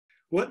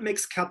what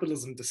makes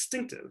capitalism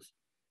distinctive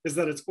is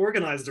that it's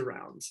organized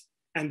around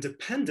and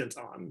dependent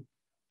on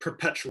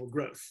perpetual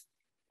growth.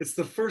 It's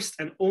the first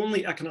and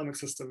only economic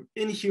system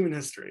in human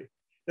history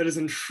that is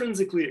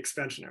intrinsically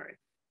expansionary.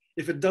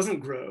 If it doesn't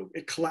grow,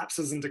 it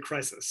collapses into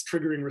crisis,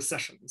 triggering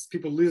recessions.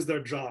 People lose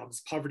their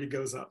jobs, poverty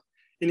goes up,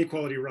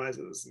 inequality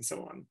rises, and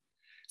so on.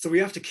 So we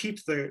have to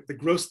keep the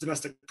gross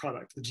domestic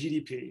product, the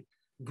GDP,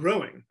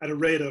 growing at a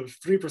rate of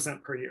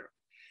 3% per year.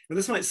 And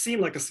this might seem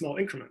like a small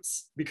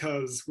increments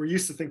because we're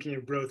used to thinking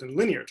of growth in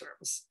linear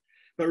terms.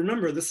 But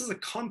remember, this is a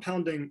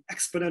compounding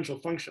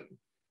exponential function.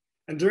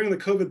 And during the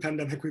COVID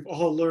pandemic, we've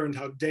all learned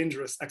how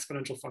dangerous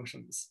exponential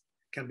functions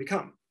can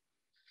become.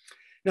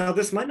 Now,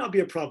 this might not be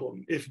a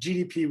problem if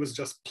GDP was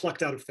just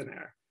plucked out of thin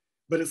air,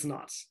 but it's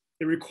not.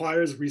 It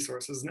requires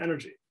resources and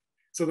energy.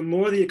 So the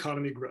more the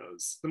economy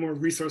grows, the more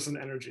resource and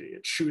energy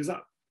it chews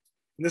up.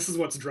 And this is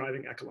what's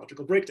driving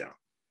ecological breakdown.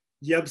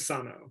 Yeb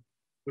Sano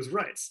was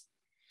right.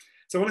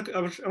 So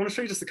I want to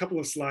show you just a couple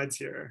of slides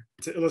here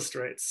to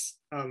illustrate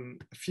a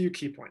few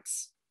key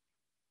points,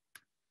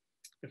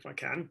 if I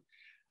can.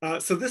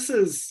 So this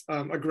is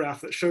a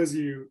graph that shows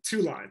you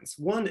two lines.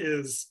 One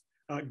is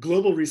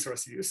global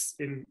resource use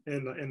in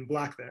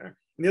black there,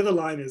 and the other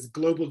line is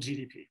global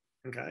GDP,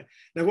 okay?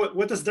 Now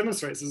what this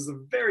demonstrates is a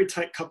very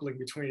tight coupling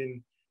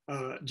between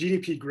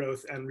GDP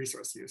growth and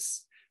resource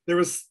use. There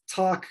was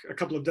talk a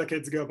couple of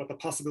decades ago about the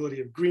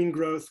possibility of green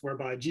growth,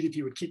 whereby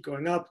GDP would keep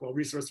going up while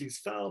resource use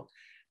fell,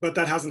 but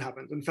that hasn't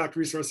happened. In fact,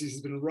 resource use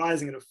has been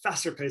rising at a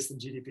faster pace than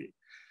GDP.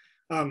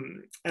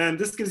 And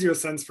this gives you a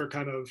sense for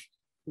kind of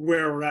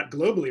where we're at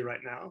globally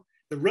right now.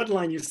 The red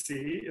line you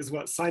see is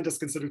what scientists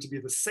consider to be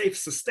the safe,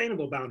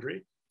 sustainable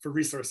boundary for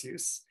resource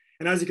use.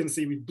 And as you can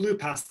see, we blew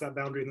past that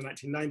boundary in the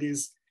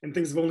 1990s, and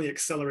things have only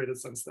accelerated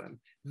since then.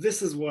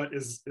 This is what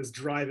is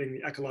driving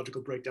the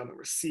ecological breakdown that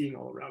we're seeing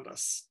all around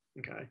us,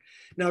 okay?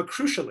 Now,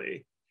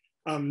 crucially,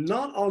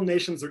 not all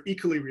nations are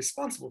equally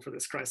responsible for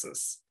this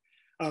crisis.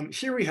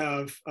 Here we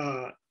have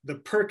the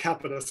per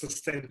capita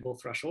sustainable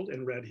threshold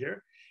in red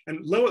here,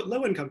 and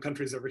low income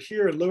countries over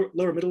here and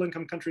lower middle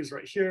income countries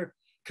right here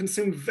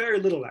consume very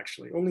little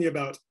actually, only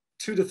about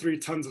 2 to 3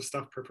 tons of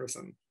stuff per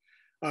person.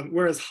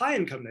 Whereas high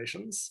income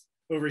nations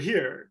over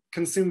here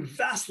consume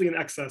vastly in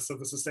excess of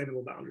the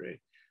sustainable boundary,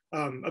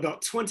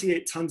 about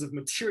 28 tons of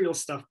material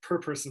stuff per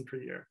person per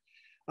year.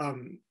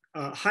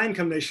 High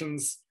income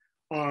nations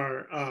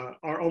are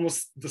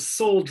almost the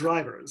sole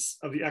drivers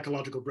of the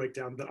ecological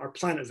breakdown that our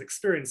planet is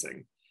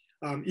experiencing,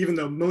 even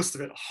though most of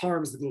it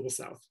harms the global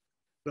south,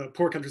 the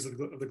poor countries of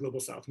the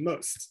global south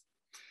most.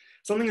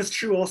 Something is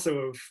true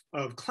also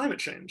of climate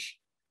change.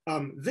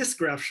 This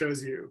graph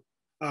shows you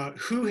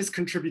who has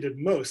contributed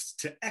most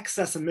to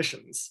excess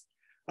emissions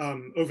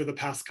over the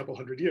past couple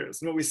hundred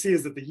years. And what we see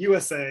is that the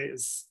USA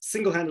is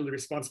single-handedly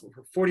responsible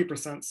for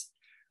 40%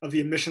 of the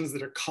emissions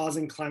that are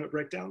causing climate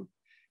breakdown,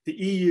 the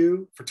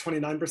EU for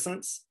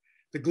 29%,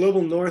 the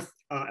global north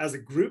as a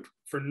group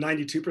for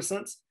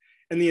 92%,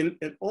 and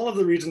all of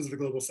the regions of the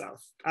global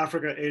south,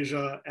 Africa,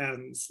 Asia,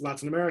 and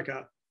Latin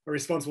America, are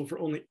responsible for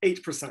only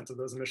 8% of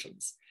those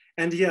emissions.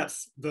 And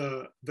yes,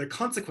 the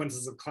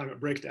consequences of climate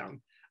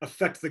breakdown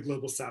affect the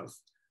global south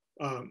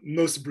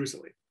most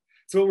brutally.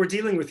 So what we're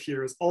dealing with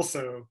here is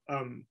also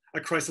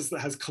a crisis that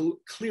has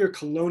clear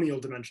colonial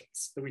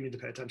dimensions that we need to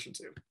pay attention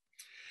to.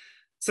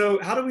 So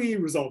how do we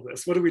resolve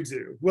this? What do we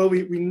do? Well,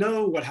 we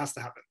know what has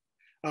to happen.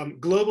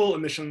 Global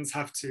emissions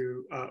have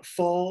to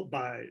fall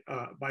by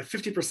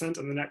 50%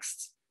 in the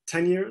next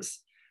 10 years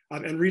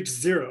and reach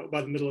 0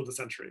 by the middle of the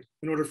century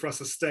in order for us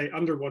to stay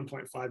under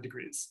 1.5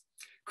 degrees.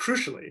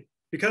 Crucially,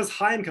 because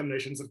high income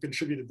nations have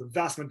contributed the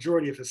vast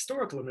majority of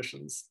historical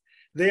emissions,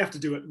 they have to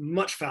do it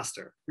much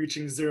faster,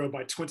 reaching 0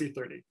 by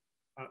 2030,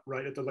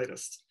 right at the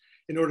latest,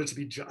 in order to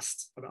be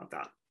just about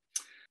that.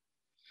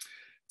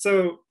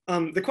 So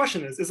the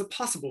question is it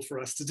possible for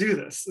us to do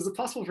this? Is it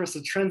possible for us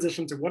to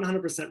transition to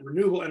 100%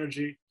 renewable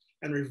energy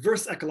and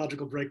reverse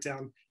ecological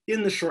breakdown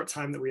in the short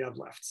time that we have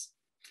left?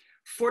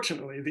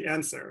 Fortunately, the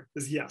answer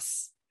is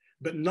yes,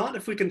 but not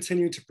if we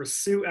continue to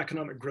pursue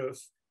economic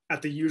growth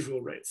at the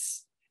usual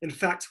rates. In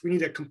fact, we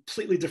need a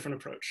completely different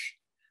approach.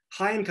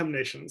 High-income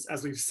nations,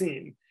 as we've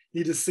seen,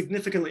 need to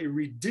significantly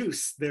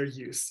reduce their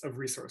use of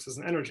resources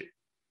and energy.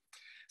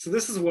 So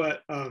this is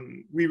what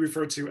we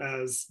refer to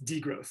as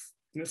degrowth.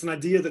 And it's an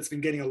idea that's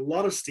been gaining a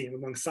lot of steam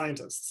among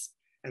scientists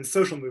and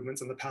social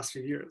movements in the past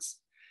few years.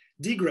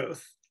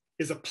 Degrowth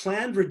is a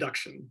planned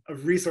reduction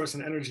of resource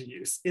and energy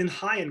use in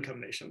high-income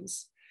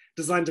nations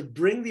designed to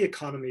bring the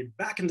economy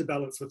back into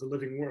balance with the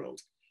living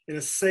world in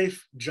a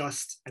safe,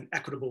 just, and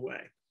equitable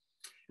way.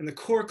 And the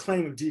core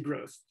claim of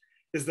degrowth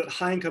is that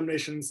high-income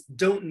nations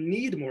don't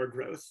need more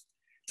growth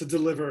to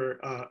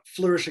deliver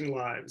flourishing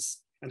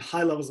lives and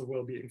high levels of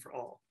well-being for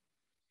all.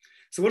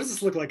 So what does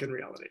this look like in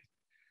reality?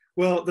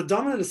 Well, the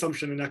dominant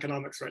assumption in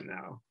economics right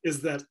now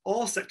is that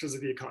all sectors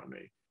of the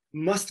economy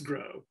must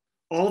grow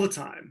all the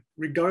time,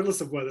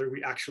 regardless of whether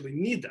we actually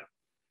need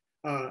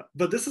them.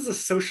 But this is a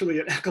socially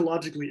and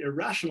ecologically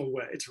irrational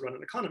way to run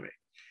an economy.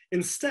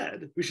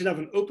 Instead, we should have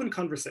an open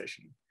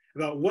conversation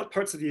about what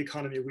parts of the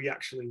economy we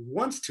actually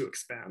want to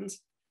expand,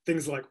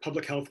 things like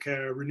public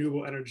healthcare,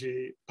 renewable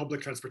energy,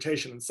 public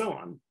transportation, and so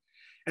on,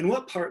 and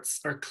what parts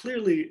are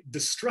clearly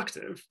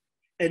destructive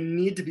and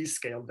need to be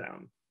scaled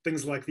down,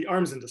 things like the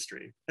arms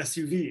industry,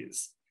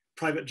 SUVs,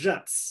 private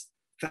jets,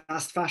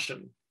 fast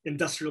fashion,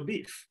 industrial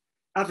beef,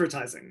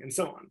 advertising, and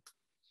so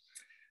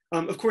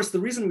on. Of course, the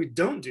reason we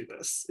don't do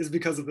this is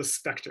because of the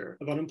specter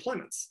of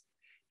unemployment.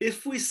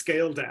 If we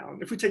scale down,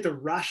 if we take the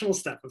rational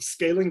step of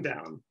scaling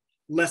down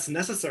less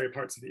necessary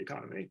parts of the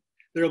economy,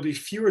 there will be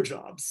fewer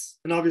jobs.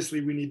 And obviously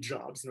we need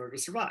jobs in order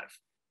to survive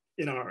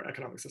in our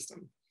economic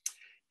system.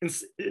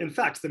 In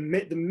fact, the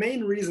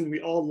main reason we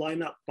all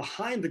line up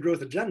behind the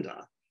growth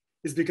agenda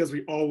is because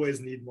we always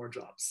need more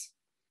jobs.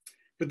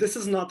 But this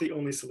is not the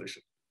only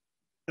solution.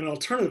 An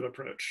alternative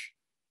approach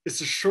is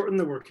to shorten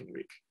the working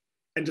week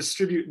and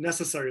distribute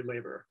necessary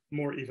labor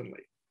more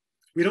evenly.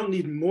 We don't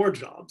need more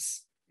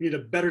jobs, we need a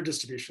better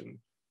distribution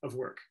of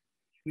work.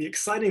 And the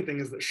exciting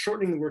thing is that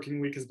shortening the working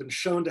week has been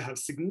shown to have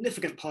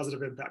significant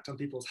positive impact on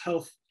people's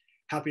health,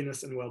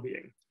 happiness, and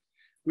well-being.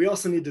 We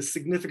also need to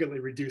significantly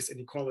reduce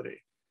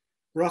inequality.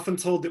 We're often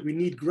told that we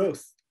need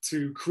growth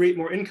to create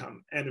more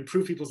income and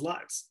improve people's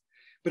lives.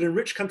 But in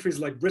rich countries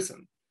like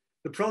Britain,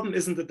 the problem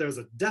isn't that there's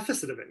a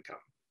deficit of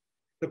income.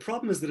 The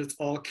problem is that it's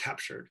all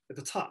captured at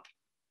the top.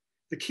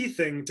 The key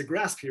thing to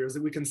grasp here is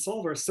that we can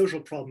solve our social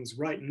problems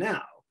right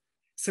now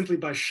simply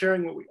by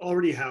sharing what we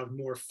already have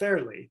more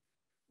fairly,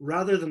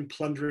 rather than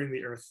plundering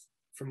the earth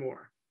for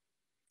more.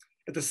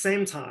 At the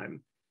same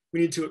time,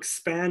 we need to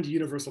expand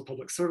universal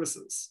public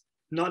services,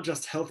 not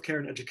just healthcare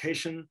and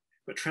education,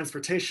 but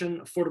transportation,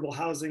 affordable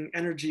housing,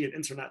 energy, and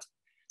internet,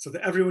 so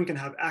that everyone can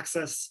have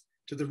access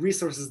to the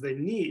resources they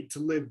need to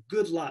live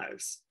good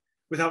lives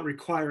without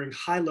requiring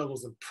high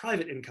levels of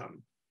private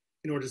income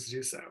in order to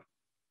do so.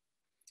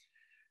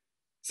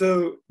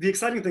 So the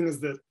exciting thing is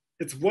that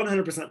it's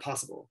 100%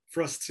 possible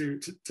for us to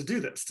do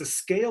this, to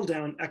scale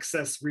down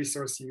excess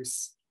resource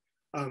use,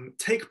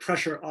 take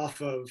pressure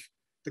off of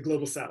the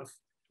global south,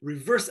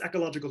 reverse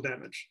ecological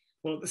damage,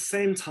 while at the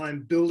same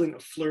time building a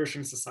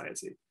flourishing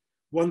society,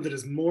 one that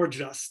is more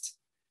just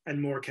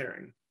and more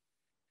caring.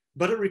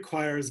 But it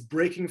requires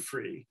breaking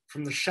free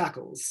from the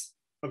shackles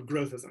of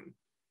growthism.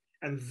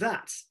 And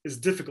that is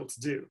difficult to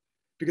do,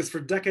 because for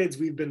decades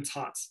we've been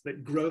taught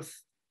that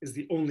growth is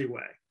the only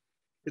way.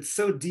 It's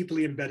so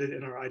deeply embedded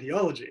in our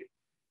ideology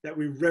that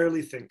we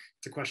rarely think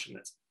to question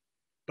it.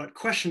 But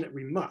question it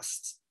we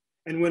must.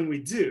 And when we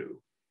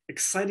do,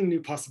 exciting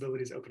new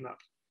possibilities open up.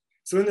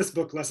 So in this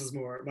book, Less is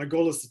More, my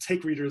goal is to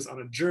take readers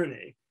on a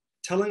journey,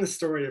 telling the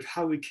story of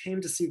how we came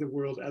to see the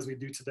world as we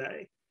do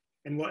today,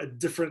 and what a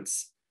different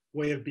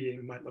way of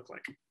being might look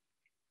like.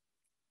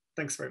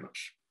 Thanks very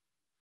much.